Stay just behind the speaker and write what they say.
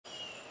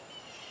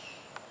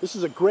This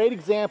is a great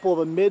example of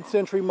a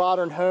mid-century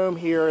modern home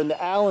here in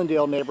the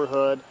Allendale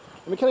neighborhood.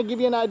 Let me kind of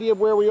give you an idea of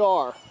where we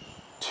are.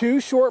 2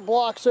 short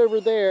blocks over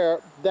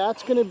there,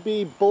 that's going to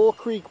be Bull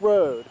Creek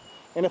Road.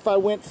 And if I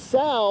went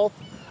south,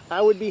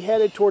 I would be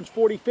headed towards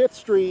 45th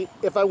Street.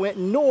 If I went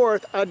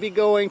north, I'd be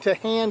going to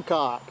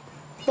Hancock.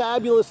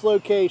 Fabulous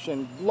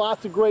location,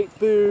 lots of great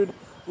food,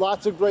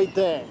 lots of great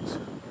things.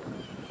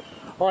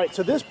 All right,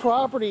 so this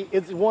property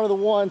is one of the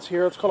ones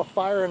here. It's called a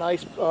Fire and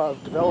Ice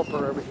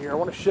developer over here. I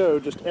want to show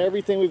just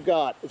everything we've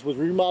got. It was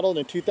remodeled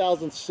in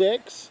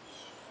 2006.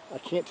 I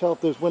can't tell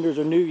if those windows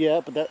are new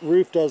yet, but that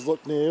roof does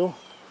look new.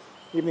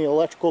 Even the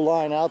electrical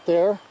line out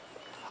there.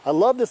 I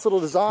love this little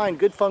design,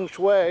 good feng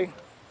shui.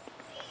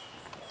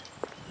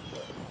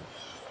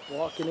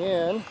 Walking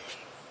in,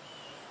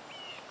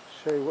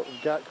 show you what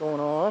we've got going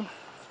on.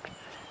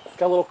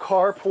 Got a little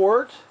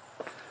carport.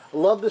 I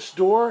love this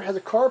door. It has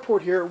a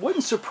carport here. It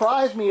wouldn't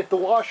surprise me if the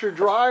washer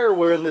dryer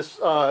were in this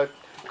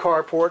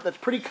carport. That's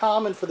pretty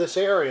common for this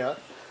area.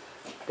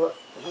 But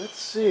let's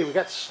see, we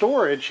got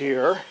storage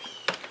here.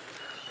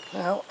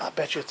 Now, I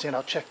bet you it's in.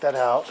 I'll check that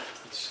out.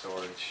 It's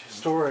storage.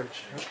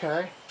 Storage,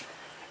 okay.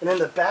 And in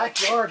the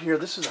backyard here,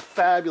 this is a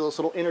fabulous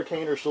little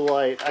entertainer's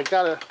delight.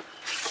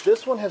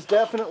 This one has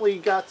definitely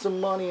got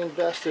some money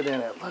invested in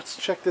it. Let's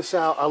check this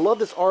out. I love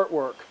this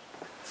artwork.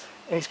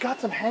 And he's got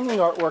some hanging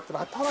artwork that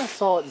I thought I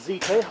saw at Z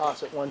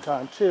Tejas at one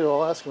time too.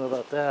 I'll ask him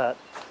about that.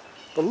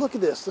 But look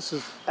at this. This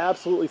is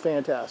absolutely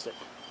fantastic.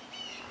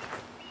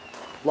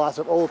 Lots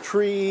of old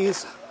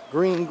trees,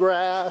 green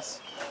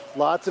grass,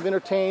 lots of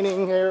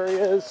entertaining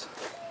areas.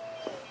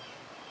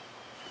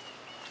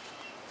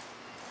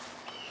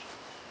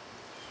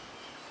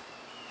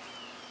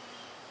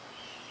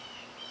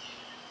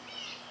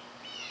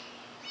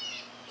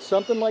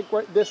 Something like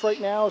this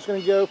right now is going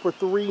to go for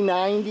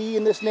 $390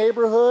 in this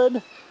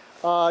neighborhood.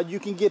 You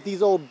can get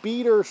these old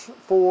beaters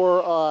for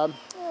around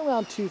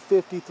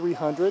 $250,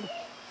 $300.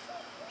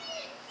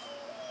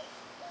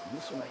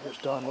 This one right here is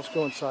done. Let's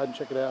go inside and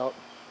check it out.